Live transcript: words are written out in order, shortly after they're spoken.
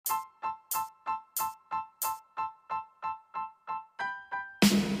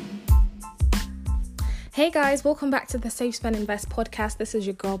Hey guys, welcome back to the Save Spend Invest podcast. This is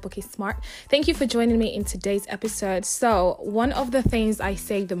your girl Bookie Smart. Thank you for joining me in today's episode. So one of the things I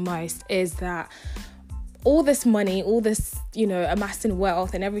say the most is that all this money, all this, amassing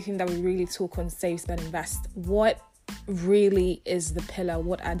wealth and everything that we really talk on Save Spend Invest, what really is the pillar,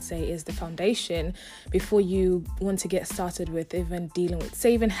 what I'd say is the foundation before you want to get started with even dealing with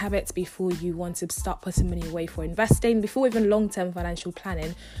saving habits, before you want to start putting money away for investing, before even long-term financial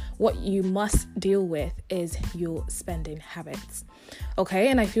planning. What you must deal with is your spending habits. Okay,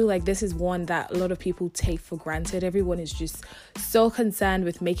 and I feel like this is one that a lot of people take for granted. Everyone is just so concerned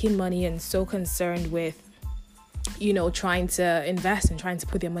with making money and so concerned with trying to invest and trying to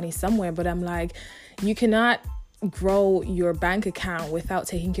put their money somewhere. But I'm like, you cannot grow your bank account without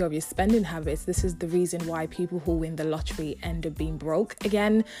taking care of your spending habits. This is the reason why people who win the lottery end up being broke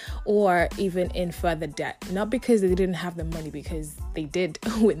again, or even in further debt. Not because they didn't have the money, because they did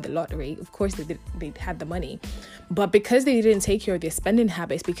win the lottery. Of course they had the money, but because they didn't take care of their spending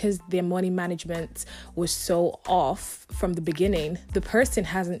habits, because their money management was so off from the beginning, the person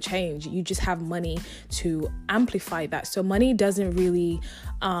hasn't changed. You just have money to amplify that. So money doesn't really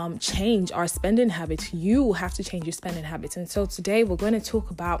change our spending habits. You have to change your spending habits. And so today we're going to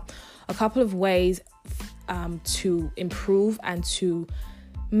talk about a couple of ways to improve and to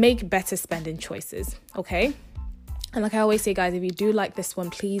make better spending choices. Okay. And like I always say, guys, if you do like this one,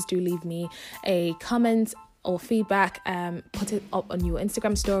 please do leave me a comment or feedback, put it up on your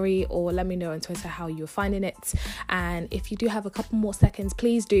Instagram story, or let me know on Twitter how you're finding it. And if you do have a couple more seconds,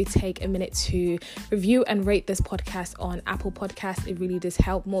 please do take a minute to review and rate this podcast on Apple Podcasts. It really does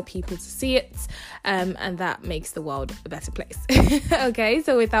help more people to see it, and that makes the world a better place. Okay,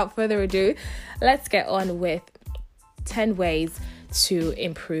 so without further ado, let's get on with 10 ways to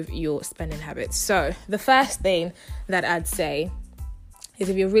improve your spending habits. So the first thing that I'd say is,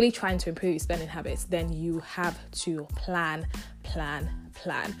 if you're really trying to improve your spending habits, then you have to plan.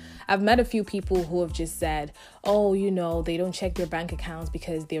 I've met a few people who have just said, they don't check their bank accounts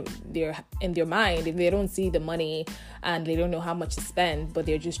because they're in their mind, if they don't see the money and they don't know how much to spend, but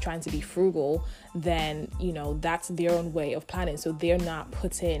they're just trying to be frugal, then, that's their own way of planning. So they're not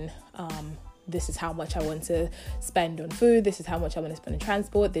putting, this is how much I want to spend on food, this is how much I want to spend on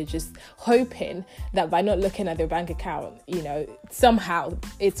transport. They're just hoping that by not looking at their bank account, somehow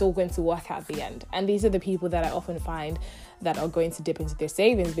it's all going to work out at the end. And these are the people that I often find that are going to dip into their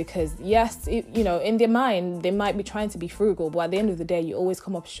savings, because yes, in their mind, they might be trying to be frugal, but at the end of the day, you always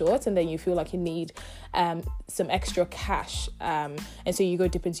come up short, and then you feel like you need some extra cash. And so you go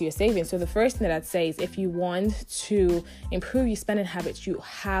dip into your savings. So the first thing that I'd say is, if you want to improve your spending habits, you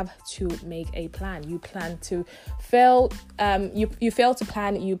have to make a plan. You plan to fail. You fail to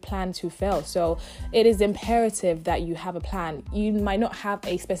plan, you plan to fail. So it is imperative that you have a plan. You might not have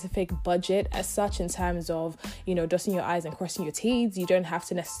a specific budget as such, in terms of, dotting your I's and crossing your T's. You don't have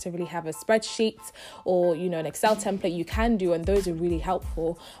to necessarily have a spreadsheet or, an Excel template. You can do, and those are really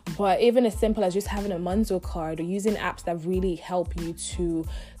helpful. But even as simple as just having a Monzo card, or using apps that really help you to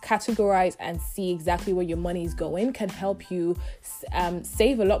categorize and see exactly where your money is going, can help you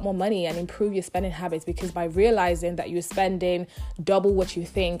save a lot more money and improve your spending habits. Because by realizing that you're spending double what you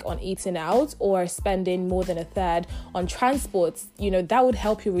think on eating out, or spending more than a third on transports, that would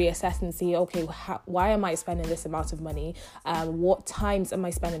help you reassess and see, okay, why am I spending this amount of money? What times am I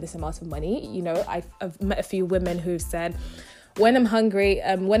spending this amount of money? I've met a few women who've said, when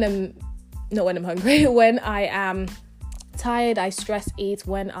I am tired, I stress eat.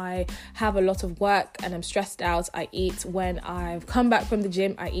 When I have a lot of work and I'm stressed out, I eat. When I've come back from the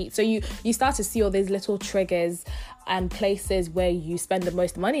gym, I eat. So you start to see all these little triggers and places where you spend the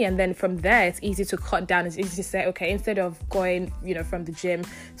most money, and then from there it's easy to cut down. It's easy to say, okay, instead of going from the gym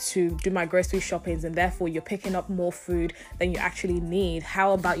to do my grocery shoppings, and therefore you're picking up more food than you actually need,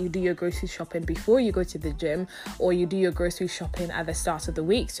 how about you do your grocery shopping before you go to the gym, or you do your grocery shopping at the start of the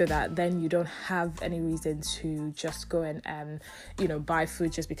week, so that then you don't have any reason to just go and buy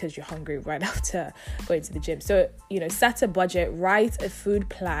food just because you're hungry right after going to the gym. So set a budget, write a food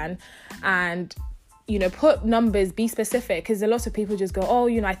plan, and put numbers, be specific, because a lot of people just go,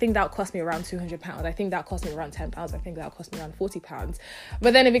 I think that'll cost me around £200. I think that'll cost me around £10. I think that'll cost me around £40.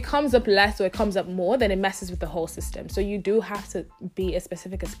 But then if it comes up less or it comes up more, then it messes with the whole system. So you do have to be as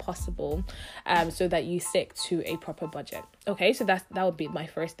specific as possible, so that you stick to a proper budget. Okay, so that would be my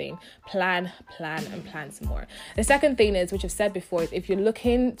first thing. Plan some more. The second thing is, which I've said before, is if you're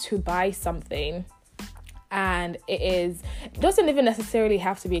looking to buy something and it doesn't even necessarily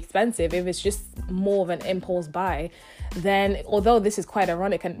have to be expensive. If it's just more of an impulse buy, then, although this is quite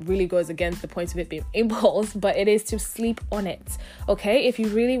ironic and really goes against the point of it being impulse, but it is to sleep on it. Okay, if you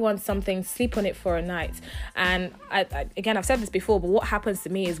really want something, sleep on it for a night. And again, I've said this before, but what happens to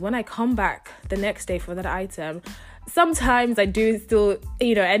me is when I come back the next day for that item, sometimes I do still,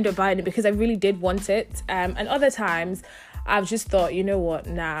 end up buying it because I really did want it. And other times I've just thought, you know what,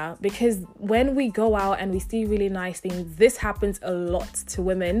 nah, because when we go out and we see really nice things, this happens a lot to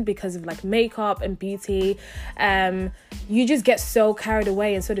women because of like makeup and beauty. You just get so carried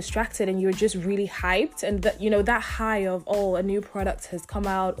away and so distracted, and you're just really hyped. And that high of, oh, a new product has come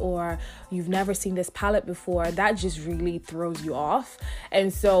out, or you've never seen this palette before, that just really throws you off.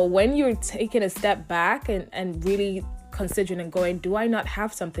 And so when you're taking a step back and really considering and going, do I not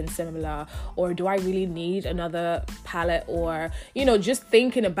have something similar, or do I really need another palette, or just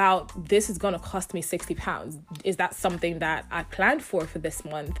thinking about, this is going to cost me £60, is that something that I planned for this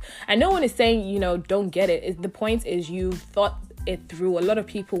month? And no one is saying don't get it. The point is, you thought it through. A lot of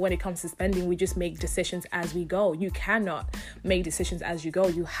people, when it comes to spending, we just make decisions as we go. You cannot make decisions as you go.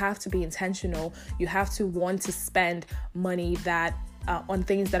 You have to be intentional. You have to want to spend money that on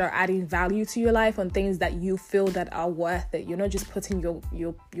things that are adding value to your life, on things that you feel that are worth it. You're not just putting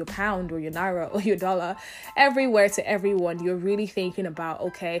your pound or your naira or your dollar everywhere to everyone. You're really thinking about,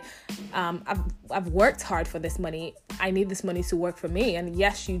 okay, I've worked hard for this money. I need this money to work for me. And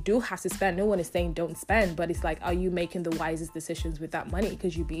yes, you do have to spend. No one is saying don't spend, but it's like, are you making the wisest decisions with that money?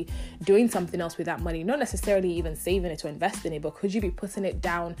 Could you be doing something else with that money? Not necessarily even saving it to invest in it, but could you be putting it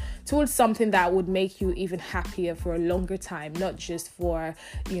down towards something that would make you even happier for a longer time, not just for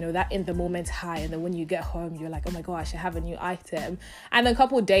that in the moment high, and then when you get home you're like, oh my gosh, I have a new item, and then a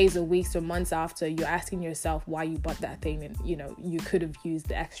couple of days or weeks or months after, you're asking yourself why you bought that thing, and you could have used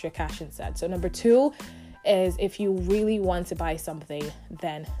the extra cash instead. So number 2 is, if you really want to buy something,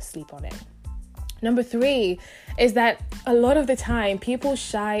 then sleep on it. Number 3 is that a lot of the time people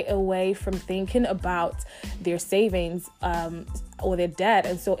shy away from thinking about their savings or their debt,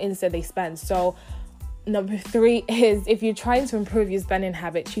 and so instead they spend. So number 3 is, if you're trying to improve your spending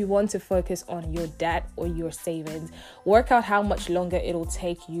habits, you want to focus on your debt or your savings. Work out how much longer it'll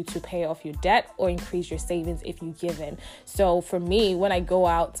take you to pay off your debt or increase your savings if you give in. So for me, when I go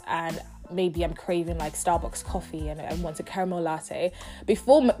out and maybe I'm craving like Starbucks coffee and I want a caramel latte,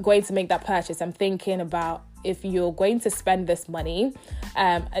 before going to make that purchase, I'm thinking about, if you're going to spend this money,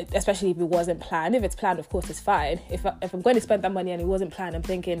 especially if it wasn't planned. If it's planned, of course, it's fine. If I'm going to spend that money and it wasn't planned, I'm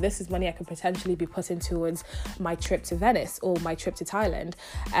thinking, this is money I could potentially be putting towards my trip to Venice or my trip to Thailand.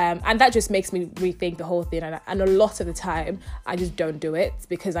 And that just makes me rethink the whole thing. And a lot of the time, I just don't do it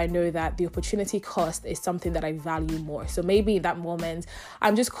because I know that the opportunity cost is something that I value more. So maybe in that moment,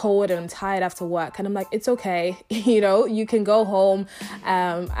 I'm just cold and I'm tired after work, and I'm like, it's okay. You can go home.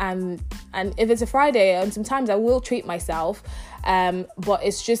 And if it's a Friday, and sometimes I will treat myself, but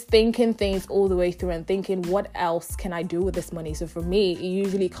it's just thinking things all the way through and thinking, what else can I do with this money? So for me, it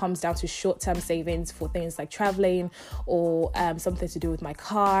usually comes down to short-term savings for things like traveling, or something to do with my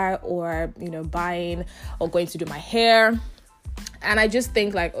car, or buying or going to do my hair. And I just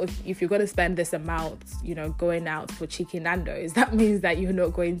think, like, if you're going to spend this amount, going out for chicken Nando's, that means that you're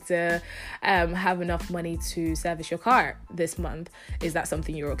not going to have enough money to service your car this month. Is that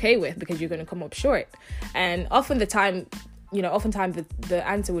something you're okay with? Because you're going to come up short. And oftentimes the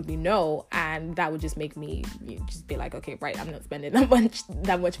answer would be no, and that would just make me just be like, okay, right, I'm not spending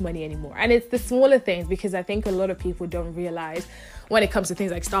that much money anymore. And it's the smaller things, because I think a lot of people don't realize when it comes to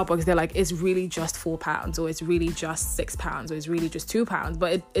things like Starbucks, they're like, it's really just £4, or it's really just £6, or it's really just £2.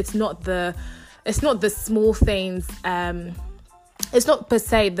 But it's not the small things. It's not per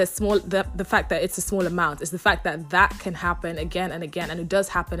se the fact that it's a small amount. It's the fact that can happen again and again, and it does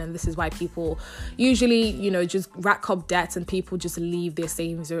happen. And this is why people usually, just rack up debts, and people just leave their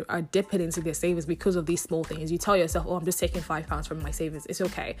savings or are dipping into their savings because of these small things. You tell yourself, oh, I'm just taking £5 from my savings. It's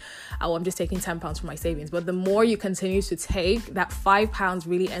okay. Oh, I'm just taking £10 from my savings. But the more you continue to take, that £5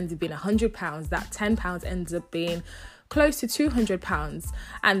 really ends up being £100. That £10 ends up being close to £200.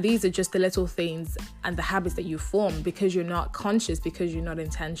 And these are just the little things and the habits that you form because you're not conscious, because you're not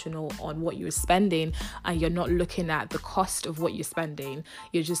intentional on what you're spending, and you're not looking at the cost of what you're spending.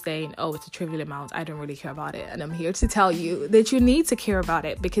 You're just saying, oh, it's a trivial amount, I don't really care about it. And I'm here to tell you that you need to care about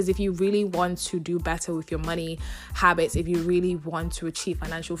it, because if you really want to do better with your money habits, if you really want to achieve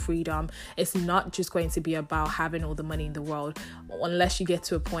financial freedom, it's not just going to be about having all the money in the world, unless you get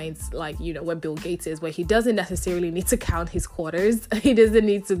to a point like, where Bill Gates is, where he doesn't necessarily need to count his quarters. He doesn't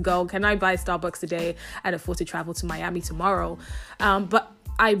need to go, can I buy Starbucks today and afford to travel to Miami tomorrow? But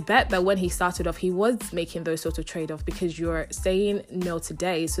I bet that when he started off, he was making those sorts of trade-offs, because you're saying no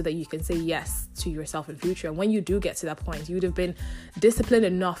today so that you can say yes to yourself in future. And when you do get to that point, you would have been disciplined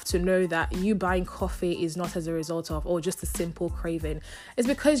enough to know that you buying coffee is not as a result of, or just a simple craving. It's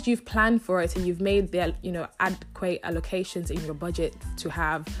because you've planned for it and you've made the, adequate allocations in your budget to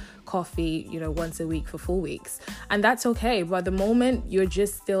have coffee, once a week for 4 weeks. And that's okay. But at the moment, you're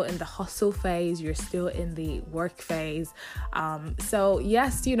just still in the hustle phase, you're still in the work phase. So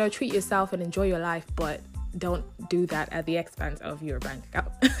yes, treat yourself and enjoy your life, but don't do that at the expense of your bank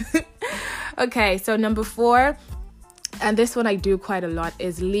account. Okay, so number 4, and this one I do quite a lot,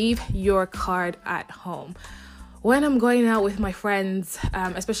 is leave your card at home. When I'm going out with my friends,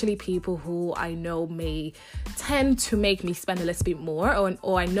 especially people who I know may tend to make me spend a little bit more,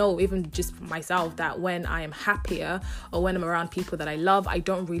 or I know even just for myself that when I am happier or when I'm around people that I love, I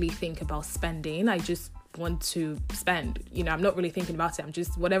don't really think about spending. I just want to spend. I'm not really thinking about it. I'm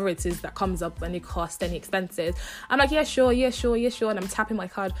just, whatever it is that comes up, any cost, any expenses, I'm like, yeah, sure. And I'm tapping my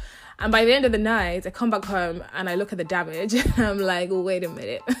card. And by the end of the night, I come back home and I look at the damage and I'm like, wait a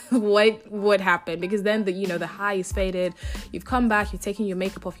minute, what happened? Because then the high is faded. You've come back, you've taken your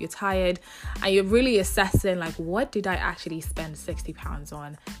makeup off, you're tired, and you're really assessing, like, what did I actually spend £60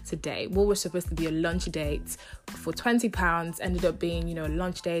 on today? What was supposed to be a lunch date for £20 ended up being, a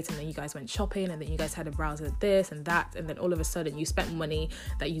lunch date, and then you guys went shopping, and then you guys had a browse at this and that, and then all of a sudden you spent money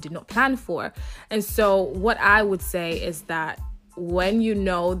that you did not plan for. And so what I would say is that when you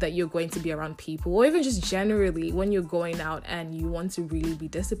know that you're going to be around people, or even just generally when you're going out and you want to really be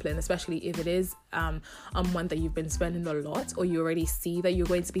disciplined, especially if it is a month that you've been spending a lot, or you already see that you're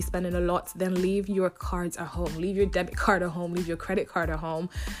going to be spending a lot, then leave your cards at home, leave your debit card at home, leave your credit card at home.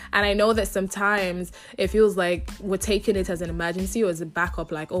 And I know that sometimes it feels like we're taking it as an emergency or as a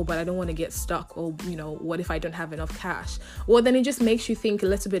backup, like, oh, but I don't want to get stuck, or what if I don't have enough cash? Well, then it just makes you think a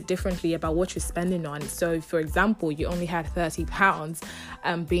little bit differently about what you're spending on. So for example, you only had £30,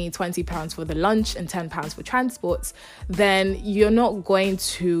 being £20 for the lunch and £10 for transport, then you're not going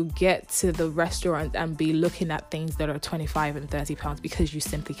to get to the restaurant and be looking at things that are £25 and £30 because you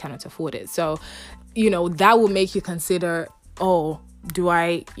simply cannot afford it. So, that will make you consider, oh, do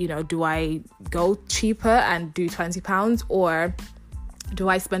I go cheaper and do £20, or do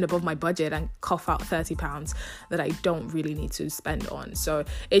I spend above my budget and cough out £30 that I don't really need to spend on? So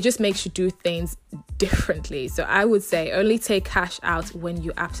it just makes you do things differently. So I would say only take cash out when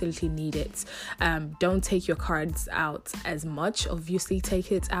you absolutely need it. Don't take your cards out as much. Obviously,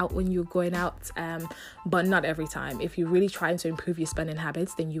 take it out when you're going out, but not every time. If you're really trying to improve your spending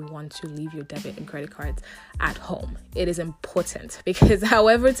habits, then you want to leave your debit and credit cards at home. It is important, because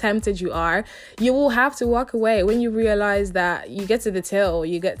however tempted you are, you will have to walk away when you realize that you get to the till,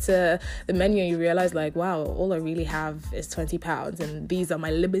 you get to the menu and you realize, like, wow, all I really have is £20 and these are my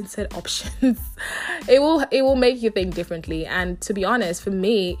limited options. It will make you think differently. And to be honest, for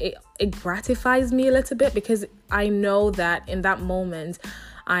me, it gratifies me a little bit, because I know that in that moment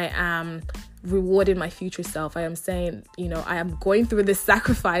I am rewarding my future self. I am saying, I am going through this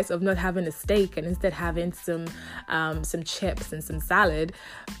sacrifice of not having a steak and instead having some chips and some salad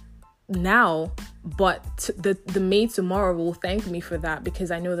now, but the me tomorrow will thank me for that, because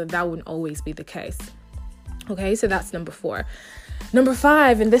I know that wouldn't always be the case. Okay, so that's number 4. Number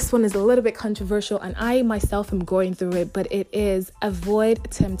 5, and this one is a little bit controversial, and I myself am going through it, but it is avoid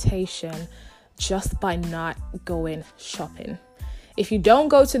temptation just by not going shopping. If you don't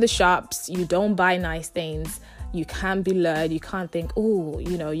go to the shops, you don't buy nice things, you can't be lured. You can't think, oh,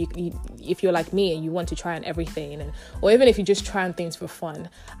 if you're like me and you want to try on everything, or even if you just try on things for fun.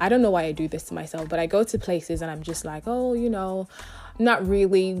 I don't know why I do this to myself, but I go to places and I'm just like, oh, not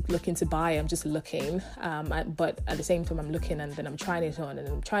really looking to buy. I'm just looking, but at the same time I'm looking, and then I'm trying it on, and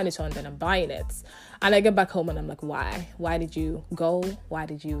I'm trying it on, then I'm buying it, and I get back home and I'm like, why did you go? Why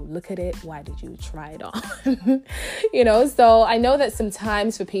did you look at it? Why did you try it on? So I know that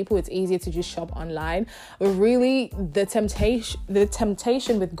sometimes for people it's easier to just shop online, but really the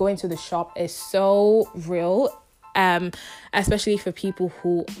temptation with going to the shop is so real. Especially for people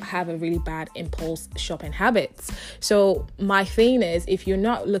who have a really bad impulse shopping habits. So my thing is, if you're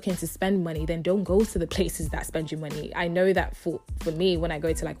not looking to spend money, then don't go to the places that spend you money. I know that for me, when I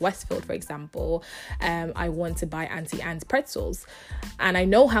go to like Westfield, for example, I want to buy Auntie Anne's pretzels, and I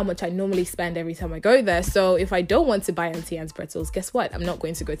know how much I normally spend every time I go there. So if I don't want to buy Auntie Anne's pretzels, guess what? I'm not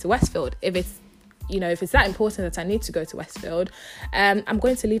going to go to Westfield. If it's if it's that important that I need to go to Westfield, I'm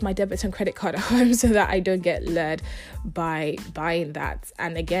going to leave my debit and credit card at home so that I don't get lured by buying that.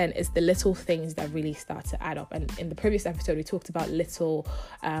 And again, it's the little things that really start to add up. And in the previous episode, we talked about the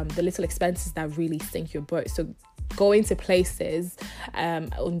little expenses that really sink your boat. So going to places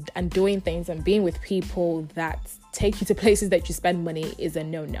and doing things and being with people that take you to places that you spend money is a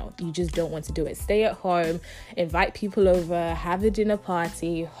no. You just don't want to do it. Stay at home, invite people over, have a dinner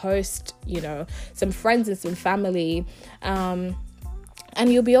party, host, some friends and some family, and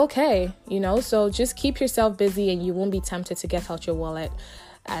you'll be okay, So just keep yourself busy and you won't be tempted to get out your wallet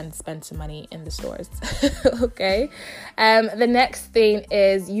and spend some money in the stores. Okay. The next thing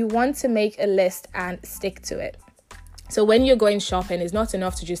is you want to make a list and stick to it. So when you're going shopping, it's not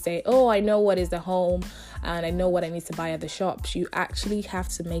enough to just say, oh, I know what is at home and I know what I need to buy at the shops. You actually have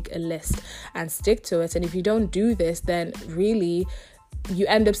to make a list and stick to it. And if you don't do this, then really you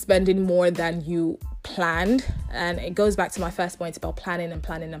end up spending more than you planned. And it goes back to my first point about planning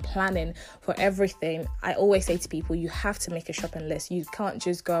for everything. I always say to people, you have to make a shopping list. You can't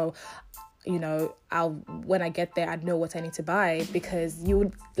just go, when I get there, I know what I need to buy, because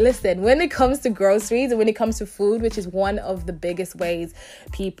when it comes to groceries and when it comes to food, which is one of the biggest ways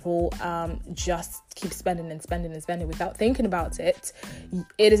people just keep spending without thinking about it,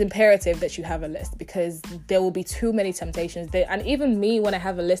 it is imperative that you have a list, because there will be too many temptations there. And even me, when I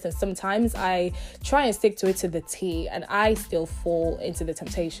have a list, and sometimes I try and stick to it to the T, and I still fall into the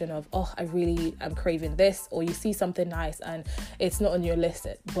temptation of, I really am craving this, or you see something nice and it's not on your list,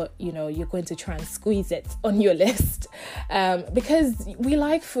 but you're going to try and squeeze it on your list, because we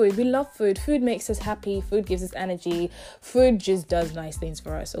like food, we love food makes us happy, food gives us energy, food just does nice things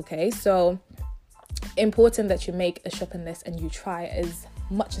for us. Okay, so important that you make a shopping list and you try as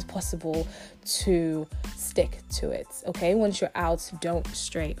much as possible to stick to it. Okay, once you're out, don't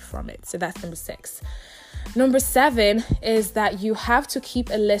stray from it. So that's number 6. Number 7 is that you have to keep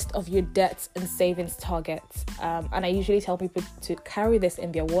a list of your debts and savings targets. And I usually tell people to carry this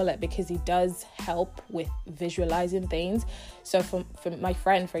in their wallet, because it does help with visualizing things. So for my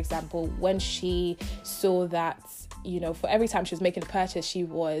friend, for example, when she saw that, for every time she was making a purchase, she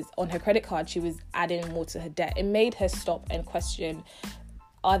was on her credit card, she was adding more to her debt. It made her stop and question,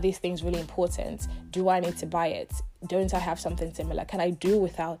 are these things really important? Do I need to buy it? Don't I have something similar? Can I do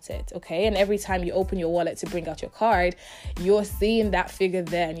without it? Okay. And every time you open your wallet to bring out your card, you're seeing that figure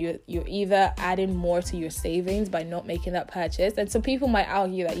there, and you're either adding more to your savings by not making that purchase. And some people might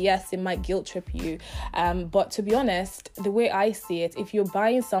argue that yes, it might guilt trip you. But to be honest, the way I see it, if you're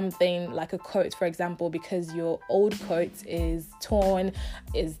buying something like a coat, for example, because your old coat is torn,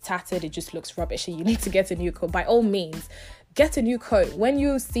 is tattered, it just looks rubbish, and you need to get a new coat, by all means, get a new coat. When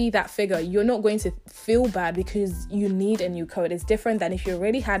you see that figure, you're not going to feel bad because you need a new coat. It's different than if you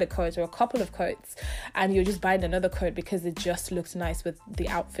already had a coat or a couple of coats and you're just buying another coat because it just looks nice with the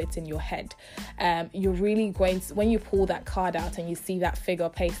outfit in your head. You're really going to, when you pull that card out and you see that figure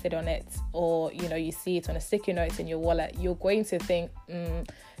pasted on it, or you see it on a sticky note in your wallet, you're going to think,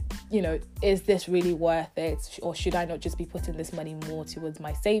 is this really worth it? Or should I not just be putting this money more towards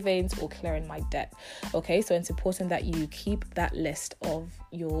my savings or clearing my debt? Okay, so it's important that you keep that list of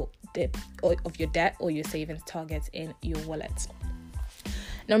your debt or your savings targets in your wallet.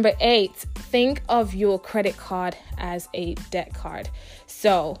 Number 8, think of your credit card as a debt card.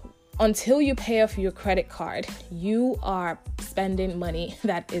 So until you pay off your credit card, you are spending money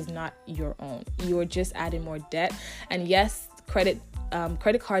that is not your own. You're just adding more debt. And yes, credit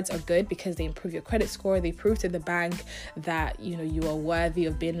cards are good because they improve your credit score. They prove to the bank that you are worthy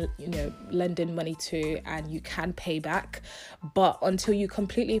of being lending money to, and you can pay back. But until you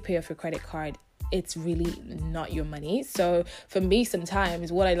completely pay off your credit card, it's really not your money. So for me, sometimes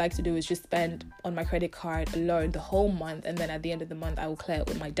what I like to do is just spend on my credit card alone the whole month, and then at the end of the month I will clear it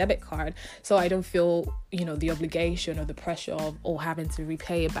with my debit card, so I don't feel the obligation or the pressure of having to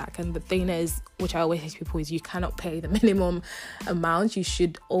repay it back. And the thing is, which I always say to people, is you cannot pay the minimum amount. You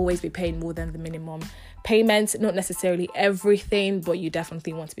should always be paying more than the minimum payment. Not necessarily everything, but you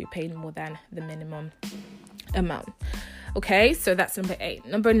definitely want to be paying more than the minimum amount. Okay, so that's number 8.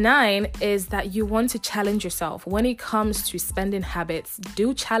 Number 9 is that you want to challenge yourself. When it comes to spending habits,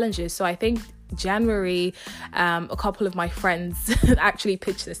 do challenges. So I think January, a couple of my friends actually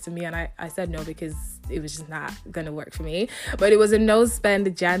pitched this to me, and I said no because it was just not going to work for me. But it was a no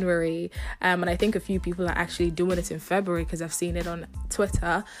spend January. And I think a few people are actually doing it in February because I've seen it on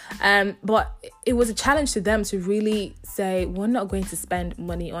Twitter. But it was a challenge to them to really say, we're not going to spend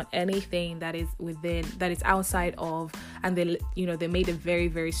money on anything that is outside of, and they made a very,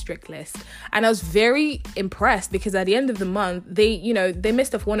 very strict list. And I was very impressed because at the end of the month, they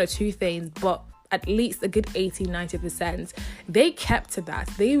missed off one or two things, but at least a good 80-90%, they kept to that.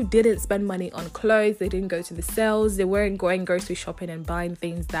 They didn't spend money on clothes. They didn't go to the sales. They weren't going grocery shopping and buying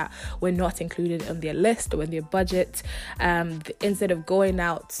things that were not included on their list or in their budget. Instead of going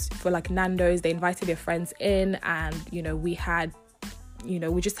out for like Nando's, they invited their friends in, and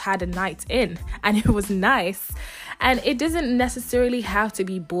we just had a night in, and it was nice. And it doesn't necessarily have to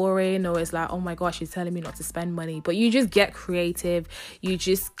be boring, or it's like, oh my gosh, you're telling me not to spend money. But you just get creative. You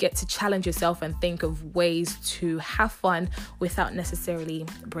just get to challenge yourself and think of ways to have fun without necessarily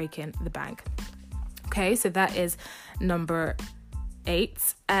breaking the bank. Okay, so that is number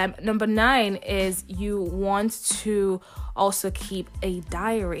 8. Number 9 is you want to also keep a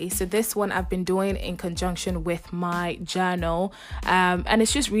diary. So this one I've been doing in conjunction with my journal, and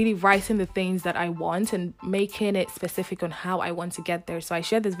it's just really writing the things that I want and making it specific on how I want to get there. So I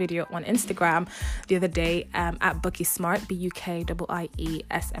shared this video on Instagram the other day at Bookie Smart, BUKIESMART.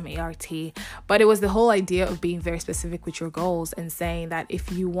 But it was the whole idea of being very specific with your goals and saying that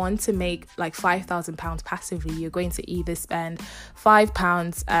if you want to make like £5,000 passively, you're going to either spend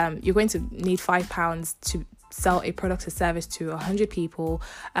 £5. You're going to need £5 to sell a product or service to 100 people,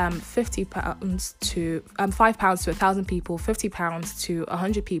 £50 to £5 to 1,000 people, £50 to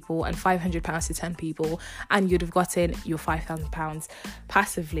 100 people, and £500 to 10 people, and you'd have gotten your £5,000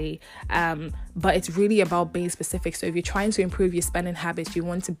 passively. But it's really about being specific. So if you're trying to improve your spending habits, you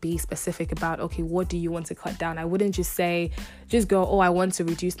want to be specific about, okay, what do you want to cut down? I wouldn't just go, oh, I want to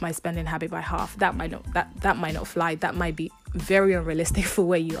reduce my spending habit by half. That might not fly. That might be very unrealistic for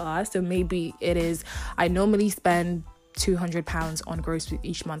where you are. So maybe it is, I normally spend £200 on groceries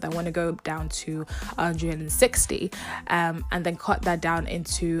each month. I want to go down to 160, and then cut that down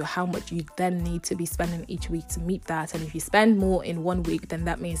into how much you then need to be spending each week to meet that. And if you spend more in one week, then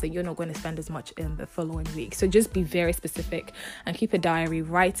that means that you're not going to spend as much in the following week. So just be very specific and keep a diary,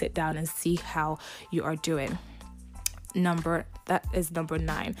 write it down, and see how you are doing. That is number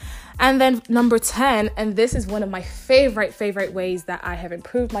 9. And then number 10, and this is one of my favorite ways that I have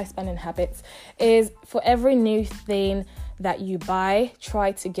improved my spending habits, is for every new thing that you buy,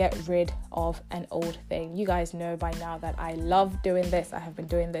 try to get rid of an old thing. You guys know by now that I love doing this. I have been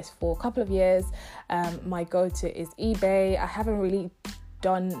doing this for a couple of years. My go-to is eBay. I haven't really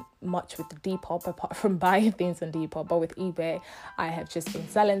done much with the Depop apart from buying things on Depop, but with eBay, I have just been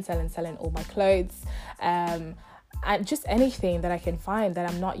selling all my clothes. And just anything that I can find that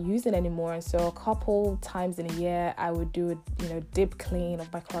I'm not using anymore. And so a couple times in a year, I would do a deep clean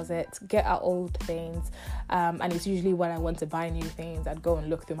of my closet, get out old things. And it's usually when I want to buy new things, I'd go and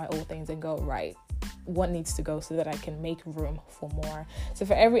look through my old things and go, right, what needs to go so that I can make room for more. So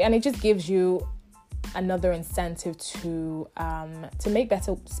and it just gives you another incentive to make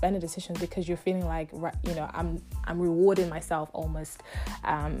better spending decisions, because you're feeling like, I'm rewarding myself almost.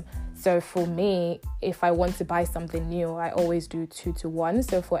 So for me, if I want to buy something new, I always do 2 to 1.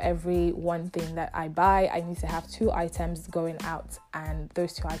 So for every one thing that I buy, I need to have 2 items going out, and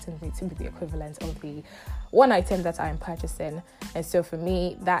those 2 items need to be the equivalent of the one item that I am purchasing. And so for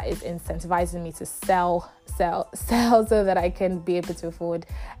me, that is incentivizing me to sell so that I can be able to afford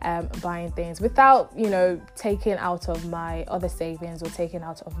buying things without taking out of my other savings or taking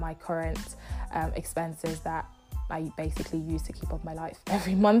out of my current expenses that I basically use to keep up my life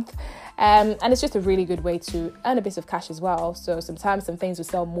every month. And it's just a really good way to earn a bit of cash as well. So sometimes some things will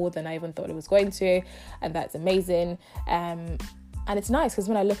sell more than I even thought it was going to, and that's amazing. And it's nice because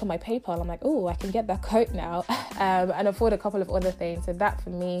when I look at my PayPal, I'm like, oh, I can get that coat now and afford a couple of other things. So that for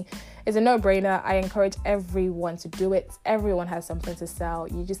me is a no-brainer. I encourage everyone to do it. Everyone has something to sell.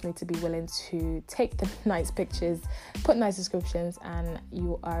 You just need to be willing to take the nice pictures, put nice descriptions, and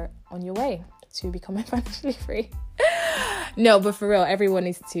you are on your way to becoming financially free. No, but for real, everyone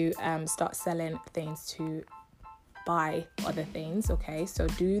needs to start selling things to buy other things. Okay, so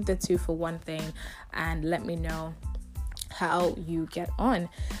do the 2 for 1 thing and let me know how you get on.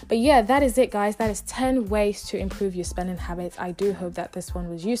 But yeah, that is it, guys. That is 10 ways to improve your spending habits. I do hope that this one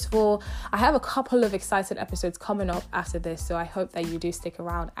was useful. I have a couple of exciting episodes coming up after this, so I hope that you do stick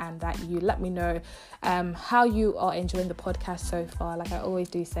around and that you let me know how you are enjoying the podcast so far. Like I always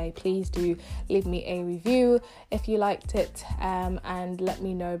do say, please do leave me a review if you liked it, and let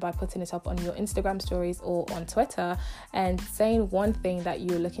me know by putting it up on your Instagram stories or on Twitter and saying one thing that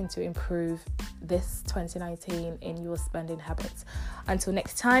you're looking to improve this 2019 in your spending habits. Until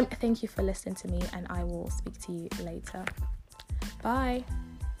next time, thank you for listening to me, and I will speak to you later. Bye.